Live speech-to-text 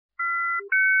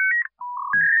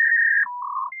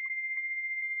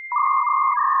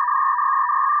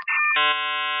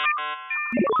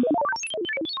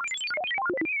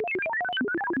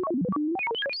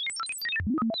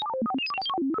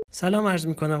سلام عرض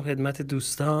میکنم خدمت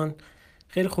دوستان.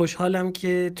 خیلی خوشحالم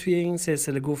که توی این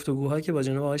سلسله گفتگوها که با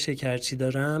جناب آقای شکرچی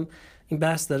دارم این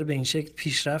بحث داره به این شکل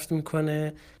پیشرفت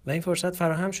میکنه و این فرصت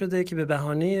فراهم شده که به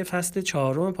بهانه فصل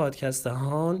 4 پادکست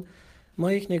هان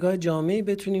ما یک نگاه جامعی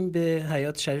بتونیم به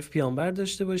حیات شریف پیامبر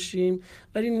داشته باشیم،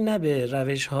 ولی نه به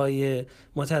روش‌های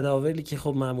متداولی که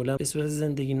خب معمولا به صورت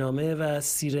زندگی نامه و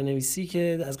سیره نویسی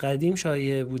که از قدیم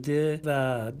شایع بوده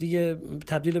و دیگه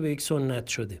تبدیل به یک سنت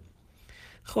شده.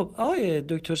 خب آقای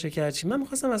دکتر شکرچی، من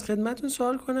میخواستم از خدمتون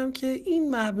سوال کنم که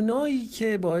این مبنایی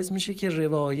که باعث میشه که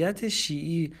روایت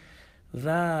شیعی و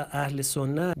اهل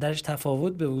سنت درش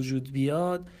تفاوت به وجود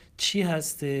بیاد چی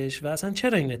هستش و اصلا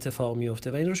چرا این اتفاق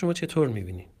میفته و این رو شما چطور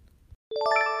میبینید؟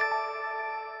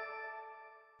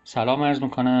 سلام عرض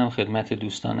میکنم خدمت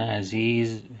دوستان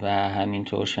عزیز و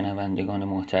همینطور شنوندگان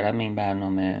محترم این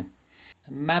برنامه.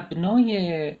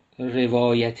 مبنای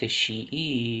روایت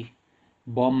شیعی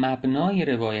با مبنای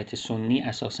روایت سنی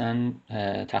اساساً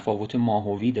تفاوت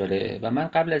ماهوی داره و من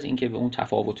قبل از اینکه به اون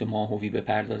تفاوت ماهوی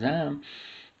بپردازم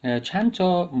چند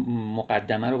تا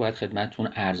مقدمه رو باید خدمتتون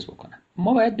عرض بکنم.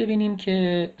 ما باید ببینیم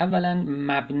که اولا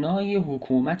مبنای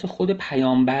حکومت خود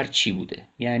پیامبر چی بوده،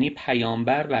 یعنی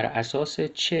پیامبر بر اساس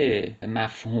چه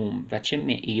مفهوم و چه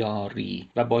معیاری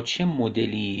و با چه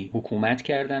مدلی حکومت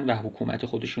کردن و حکومت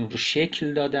خودشون رو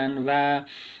شکل دادن و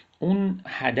اون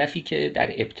هدفی که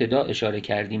در ابتدا اشاره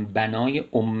کردیم بنای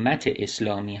امت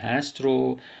اسلامی هست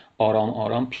رو آرام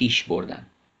آرام پیش بردن.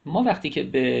 ما وقتی که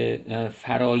به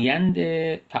فرایند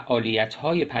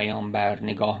فعالیت‌های پیامبر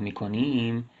نگاه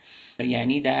می‌کنیم،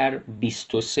 یعنی در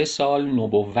 23 سال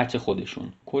نبوت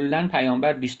خودشون، کلاً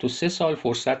پیامبر 23 سال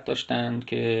فرصت داشتند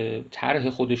که طرح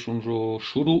خودشون رو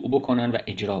شروع بکنن و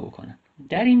اجرا بکنن.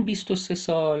 در این 23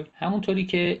 سال همونطوری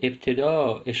که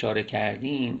ابتدا اشاره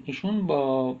کردیم ایشون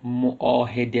با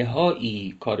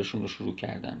معاهده‌هایی کارشون رو شروع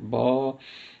کردن، با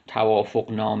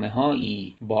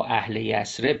توافقنامه‌هایی با اهل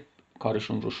یثرب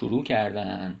کارشون رو شروع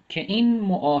کردن که این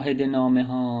معاهده نامه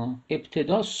ها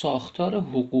ابتدا ساختار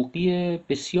حقوقی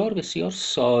بسیار بسیار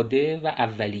ساده و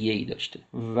اولیه‌ای داشته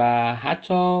و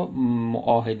حتی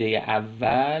معاهده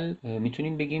اول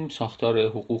میتونیم بگیم ساختار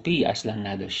حقوقی اصلا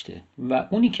نداشته و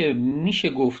اونی که میشه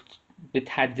گفت به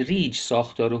تدریج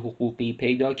ساختار حقوقی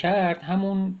پیدا کرد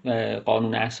همون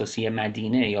قانون اساسی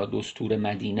مدینه یا دستور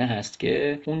مدینه هست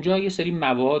که اونجا یه سری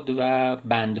مواد و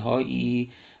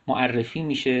بندهایی معرفی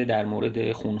میشه در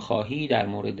مورد خونخواهی، در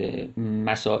مورد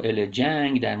مسائل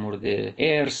جنگ، در مورد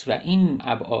ارث و این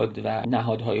ابعاد و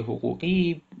نهادهای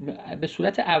حقوقی به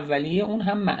صورت اولیه اون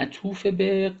هم معطوف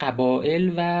به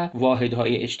قبایل و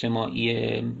واحدهای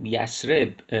اجتماعی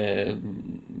یثرب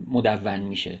مدون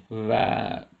میشه و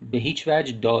به هیچ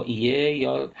وجه داعیه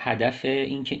یا هدف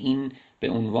این که این به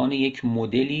عنوان یک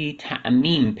مدلی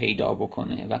تعمیم پیدا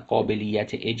بکنه و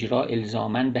قابلیت اجرا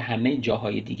الزاماً به همه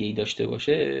جاهای دیگه‌ای داشته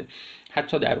باشه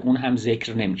حتی در اون هم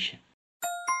ذکر نمیشه.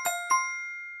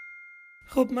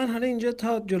 خب من حالا اینجا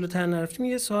تا جلوتر نرفتیم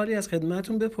یه سوالی از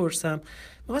خدمتون بپرسم.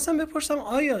 می‌خواستم بپرسم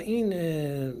آیا این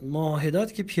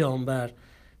معاهدات که پیامبر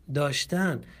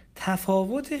داشتن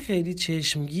تفاوت خیلی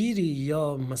چشمگیری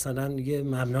یا مثلا یه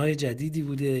مبنای جدیدی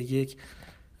بوده، یک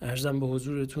عرضم به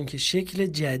حضورتون که شکل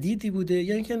جدیدی بوده،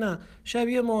 یا اینکه نه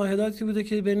شبیه معاهداتی بوده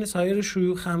که بین سایر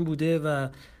شیوخ هم بوده و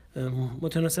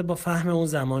متناسب با فهم اون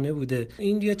زمانه بوده؟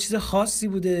 این یا چیز خاصی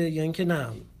بوده یا اینکه نه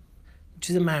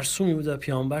چیز مرسومی بوده،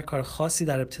 پیامبر کار خاصی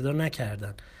در ابتدا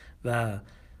نکردن و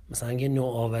مثلا یه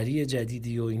نوآوری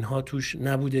جدیدی و اینها توش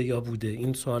نبوده یا بوده؟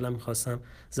 این سوالم می‌خواستم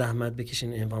زحمت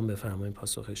بکشین عنوان بفرمایید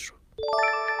پاسخش رو.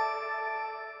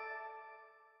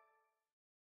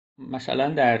 مثلا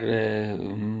در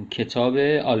کتاب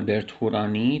آلبرت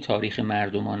هورانی تاریخ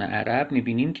مردمان عرب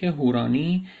میبینیم که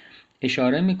هورانی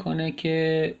اشاره میکنه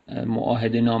که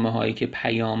معاهده نامه هایی که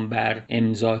پیامبر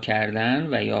امضا کردن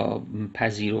و یا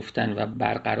پذیرفتن و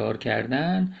برقرار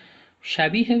کردن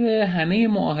شبیه به همه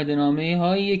معاهده نامه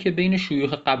هایی که بین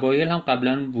شیوخ قبایل هم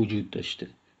قبلا وجود داشته،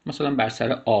 مثلا بر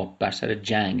سر آب، بر سر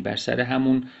جنگ، بر سر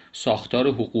همون ساختار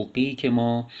حقوقی که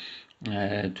ما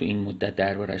تو این مدت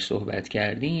دربارش صحبت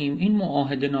کردیم. این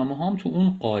معاهده نامه هم تو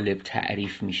اون قالب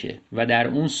تعریف میشه و در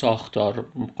اون ساختار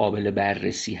قابل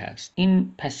بررسی هست.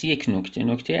 این پس یک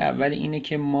نکته اول اینه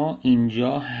که ما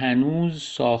اینجا هنوز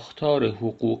ساختار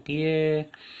حقوقی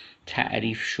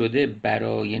تعریف شده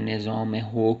برای نظام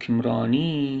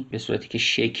حکمرانی به صورتی که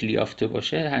شکل یافته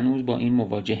باشه هنوز با این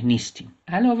مواجه نیستیم.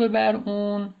 علاوه بر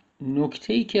اون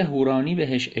نکته‌ای که هورانی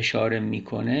بهش اشاره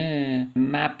میکنه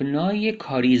مبنای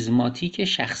کاریزماتیک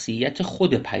شخصیت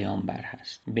خود پیامبر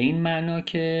هست، به این معنا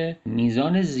که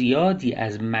میزان زیادی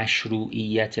از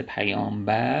مشروعیت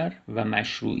پیامبر و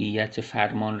مشروعیت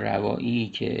فرمان روایی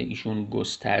که ایشون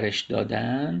گسترش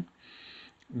دادن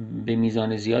به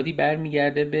میزان زیادی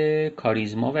برمیگرده به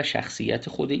کاریزما و شخصیت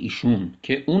خود ایشون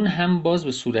که اون هم باز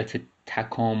به صورت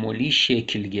تکاملی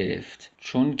شکل گرفت،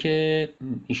 چون که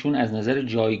ایشون از نظر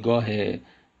جایگاه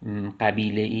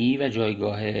قبیله‌ای و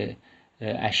جایگاه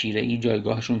عشیره‌ای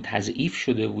جایگاهشون تضعیف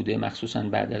شده بوده، مخصوصا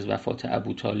بعد از وفات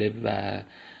ابوطالب و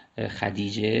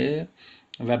خدیجه،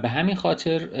 و به همین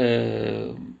خاطر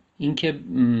اینکه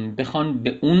بخوان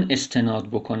به اون استناد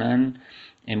بکنن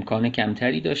امکان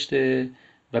کمتری داشته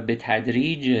و به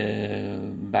تدریج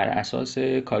بر اساس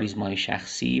کاریزمای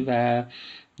شخصی و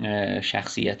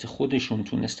شخصیت خودشون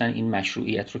تونستن این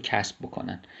مشروعیت رو کسب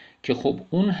بکنن که خب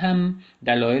اون هم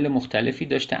دلایل مختلفی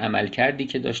داشته، عملکردی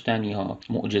که داشتن یا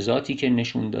معجزاتی که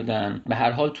نشون دادن. به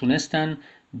هر حال تونستن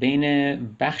بین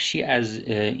بخشی از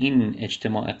این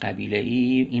اجتماع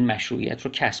قبیله‌ای این مشروعیت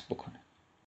رو کسب بکنن.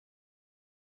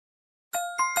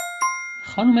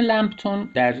 خانم لمپتون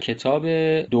در کتاب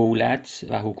دولت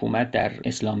و حکومت در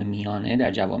اسلام میانه،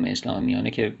 در جوامع اسلام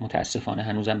میانه که متاسفانه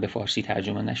هنوزم به فارسی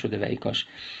ترجمه نشده و ای کاش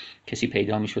کسی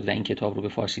پیدا میشد و این کتاب رو به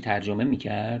فارسی ترجمه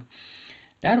میکرد،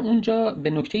 در اونجا به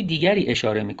نکته دیگری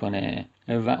اشاره میکنه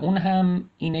و اون هم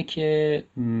اینه که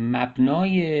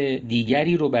مبنای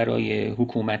دیگری رو برای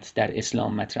حکومت در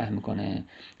اسلام مطرح میکنه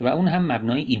و اون هم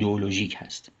مبنای ایدئولوژیک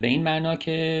هست، به این معنا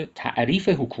که تعریف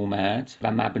حکومت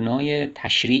و مبنای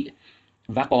تشریع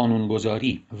و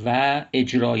قانونگذاری و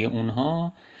اجرای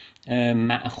اونها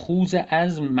مأخوذ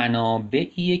از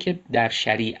منابعیه که در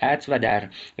شریعت و در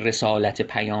رسالت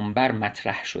پیامبر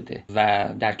مطرح شده و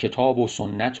در کتاب و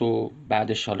سنت و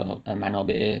بعدش حالا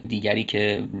منابع دیگری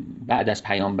که بعد از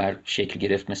پیامبر شکل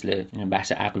گرفت مثل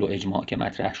بحث عقل و اجماع که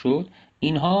مطرح شد،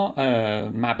 اینها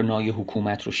مبنای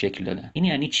حکومت رو شکل دادن. این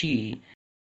یعنی چی؟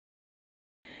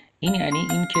 این یعنی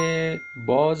این که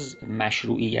باز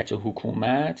مشروعیت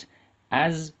حکومت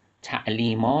از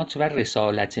تعلیمات و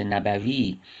رسالت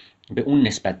نبوی به اون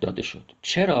نسبت داده شد.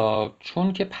 چرا؟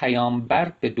 چون که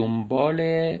پیامبر به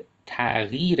دنبال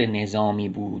تغییر نظامی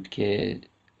بود که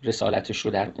رسالتش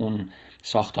رو در اون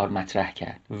ساختار مطرح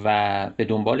کرد و به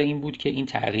دنبال این بود که این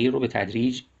تغییر رو به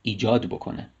تدریج ایجاد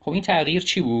بکنه. خب این تغییر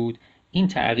چی بود؟ این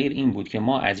تغییر این بود که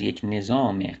ما از یک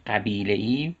نظام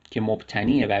قبیله‌ای که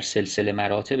مبتنی بر سلسله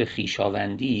مراتب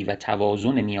خویشاوندی و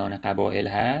توازن میان قبایل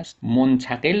هست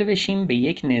منتقل بشیم به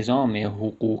یک نظام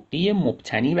حقوقی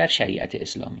مبتنی بر شریعت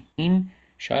اسلامی. این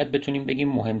شاید بتونیم بگیم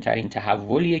مهمترین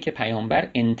تحولیه که پیامبر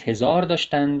انتظار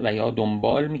داشتن و یا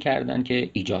دنبال میکردن که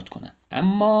ایجاد کنن.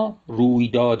 اما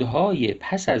رویدادهای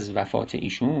پس از وفات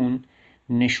ایشون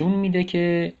نشون میده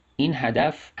که این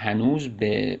هدف هنوز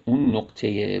به اون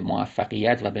نقطه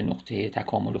موفقیت و به نقطه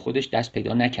تکامل خودش دست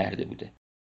پیدا نکرده بوده.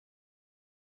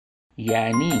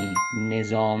 یعنی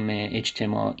نظام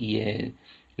اجتماعی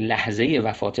لحظه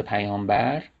وفات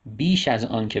پیامبر بیش از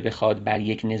آن که بخواد بر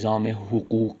یک نظام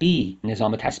حقوقی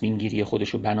نظام تصمیم گیری خودش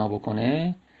رو بنا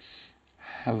بکنه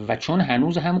و چون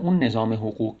هنوز هم اون نظام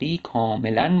حقوقی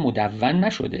کاملا مدون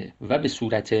نشده و به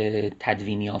صورت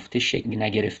تدوین یافته شکل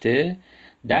نگرفته،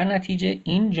 در نتیجه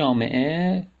این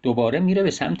جامعه دوباره میره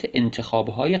به سمت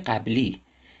انتخابهای قبلی،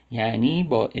 یعنی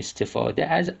با استفاده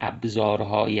از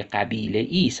ابزارهای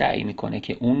قبیله‌ای سعی میکنه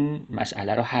که اون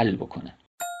مسئله رو حل بکنه.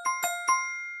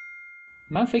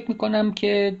 من فکر میکنم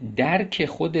که درک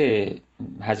خود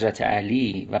حضرت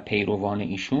علی و پیروان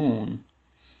ایشون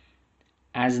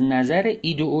از نظر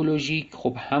ایدئولوژیک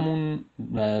خب همون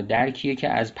درکیه که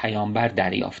از پیامبر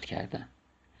دریافت کردن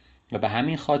و به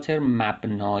همین خاطر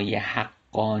مبنای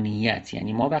حقانیت،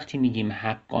 یعنی ما وقتی میگیم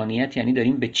حقانیت یعنی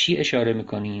داریم به چی اشاره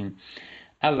میکنیم؟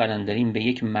 اولا داریم به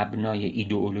یک مبنای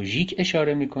ایدئولوژیک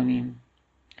اشاره میکنیم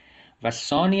و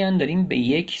ثانیاً داریم به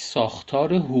یک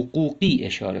ساختار حقوقی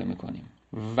اشاره میکنیم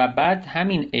و بعد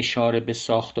همین اشاره به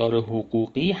ساختار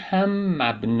حقوقی هم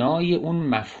مبنای اون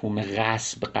مفهوم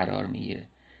غصب قرار میگیره.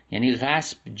 یعنی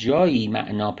غصب جایی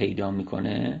معنا پیدا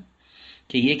میکنه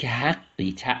که یک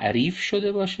حقی تعریف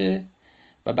شده باشه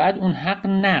و بعد اون حق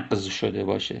نقض شده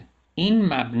باشه. این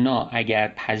مبنا اگر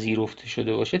پذیرفته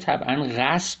شده باشه طبعا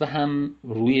غصب هم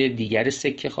روی دیگر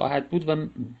سکه خواهد بود و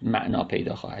معنا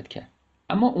پیدا خواهد کرد.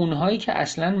 اما اونهایی که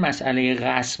اصلا مسئله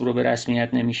غصب رو به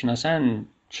رسمیت نمیشناسن،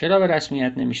 چرا به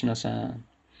رسمیت نمیشناسن؟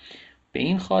 به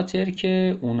این خاطر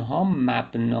که اونها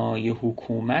مبنای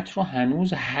حکومت رو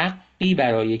هنوز حقی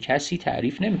برای کسی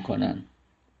تعریف نمیکنن.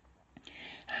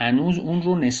 هنوز اون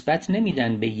رو نسبت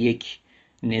نمیدن به یک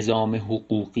نظام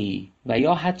حقوقی و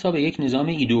یا حتی به یک نظام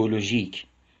ایدئولوژیک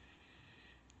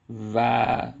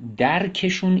و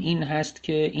درکشون این هست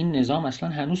که این نظام اصلا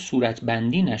هنوز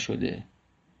صورتبندی نشده.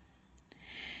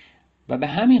 و به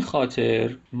همین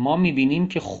خاطر ما میبینیم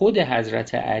که خود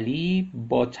حضرت علی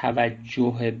با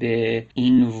توجه به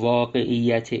این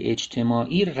واقعیت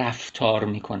اجتماعی رفتار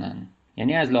میکنن.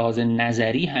 یعنی از لحاظ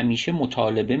نظری همیشه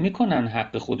مطالبه میکنن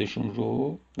حق خودشون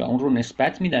رو و اون رو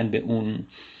نسبت میدن به اون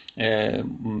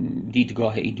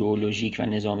دیدگاه ایدئولوژیک و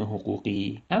نظام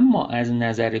حقوقی، اما از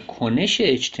نظر کنش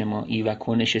اجتماعی و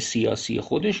کنش سیاسی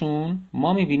خودشون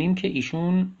ما میبینیم که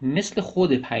ایشون مثل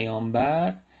خود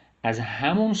پیامبر از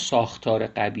همون ساختار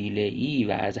قبیله‌ای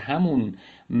و از همون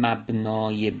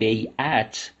مبنای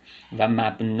بیعت و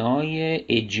مبنای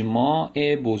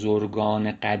اجماع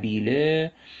بزرگان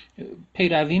قبیله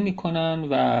پیروی میکنن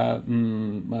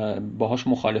و باهاش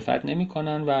مخالفت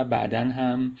نمیکنن و بعداً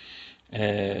هم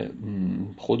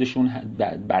خودشون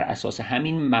بر اساس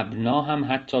همین مبنا هم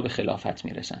حتی به خلافت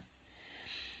میرسن.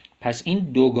 پس این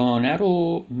دوگانه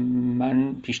رو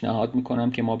من پیشنهاد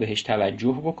میکنم که ما بهش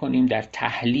توجه بکنیم در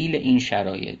تحلیل این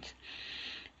شرایط،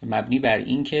 مبنی بر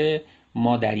این که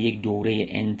ما در یک دوره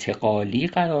انتقالی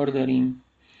قرار داریم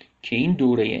که این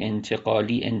دوره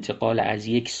انتقالی انتقال از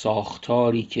یک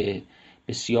ساختاری که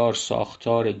بسیار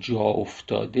ساختار جا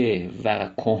افتاده و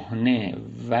کهنه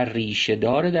و ریشه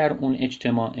داره در اون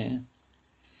اجتماعه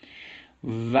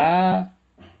و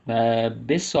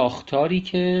به ساختاری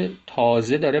که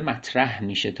تازه داره مطرح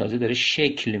میشه، تازه داره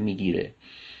شکل میگیره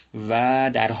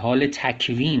و در حال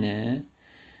تکوینه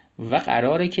و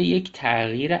قراره که یک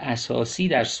تغییر اساسی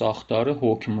در ساختار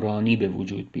حکمرانی به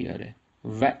وجود بیاره.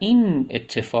 و این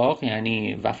اتفاق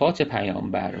یعنی وفات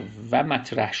پیامبر و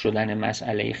مطرح شدن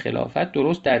مسئله خلافت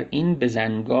درست در این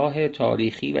بزنگاه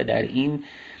تاریخی و در این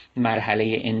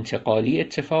مرحله انتقالی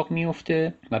اتفاق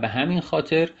میفته و به همین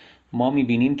خاطر ما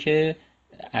میبینیم که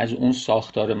از اون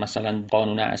ساختار مثلا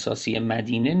قانون اساسی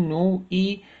مدینه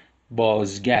نوعی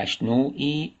بازگشت،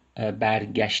 نوعی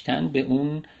برگشتن به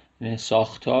اون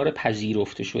ساختار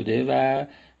پذیرفته شده و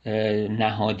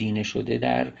نهادینه شده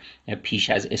در پیش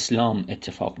از اسلام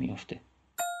اتفاق میفته.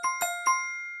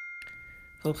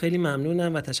 خب خیلی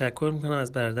ممنونم و تشکر میکنم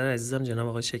از برادر عزیزم جناب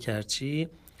آقای شکرچی.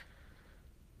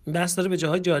 بحث داره به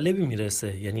جاهای جالبی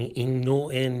میرسه، یعنی این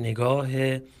نوع نگاه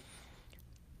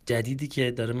جدیدی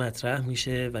که داره مطرح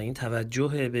میشه و این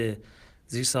توجه به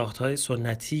زیرساخت‌های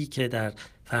سنتی که در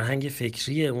فرهنگ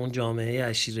فکری اون جامعه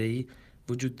عشیره‌ای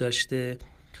وجود داشته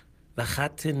و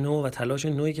خط نو و تلاش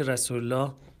نوعی که رسول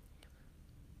الله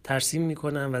ترسیم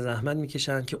میکنن و زحمت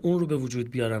میکشن که اون رو به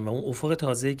وجود بیارن و اون افق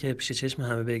تازه‌ای که پیش چشم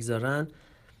همه بگذارن.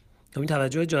 این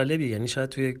توجه جالبی، یعنی شاید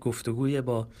توی گفتگوی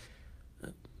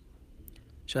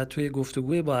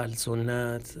با اهل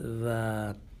سنت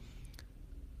و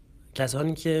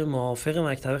کسانی که موافق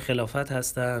مکتب خلافت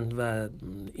هستند و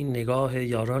این نگاه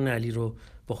یاران علی رو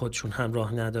با خودشون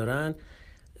همراه ندارن،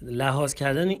 لحاظ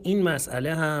کردن این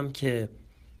مسئله هم که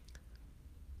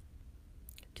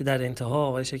در انتها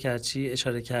آقای شکرچی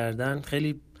اشاره کردن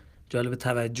خیلی جالب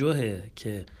توجهه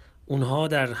که اونها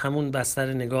در همون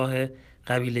بستر نگاه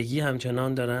قبیلگی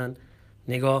همچنان دارن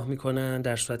نگاه میکنن،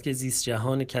 در صورتی که زیست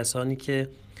جهان کسانی که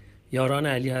یاران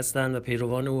علی هستند و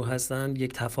پیروان او هستند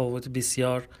یک تفاوت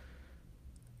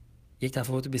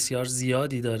بسیار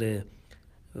زیادی داره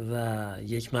و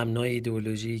یک مبنای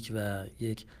ایدئولوژیک و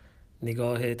یک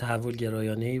نگاه تحول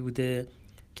گرایانه‌ای بوده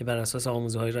که بر اساس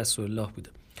آموزه‌های رسول الله بوده.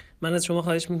 من از شما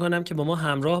خواهش میکنم که با ما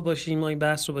همراه باشین. ما این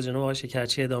بحث رو با جناب آقای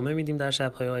شکرچی ادامه میدیم در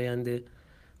شب‌های آینده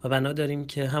و بنا داریم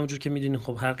که همونجور که میدونیم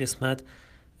خب هر قسمت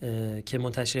که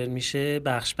منتشر میشه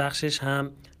بخشش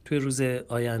هم توی روز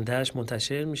آیندهش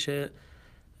منتشر میشه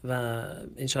و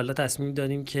انشالله تصمیم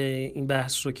داریم که این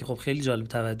بحث رو که خب خیلی جالب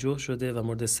توجه شده و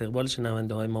مورد استقبال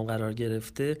شنونده های ما قرار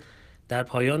گرفته در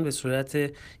پایان به صورت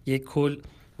یک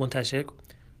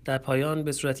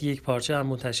یک پارچه هم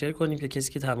منتشر کنیم که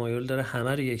کسی که تمایل داره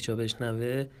همه رو یک جا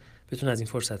بشنوه بتونه از این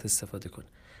فرصت استفاده کنه.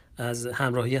 از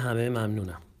همراهی همه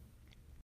ممنونم.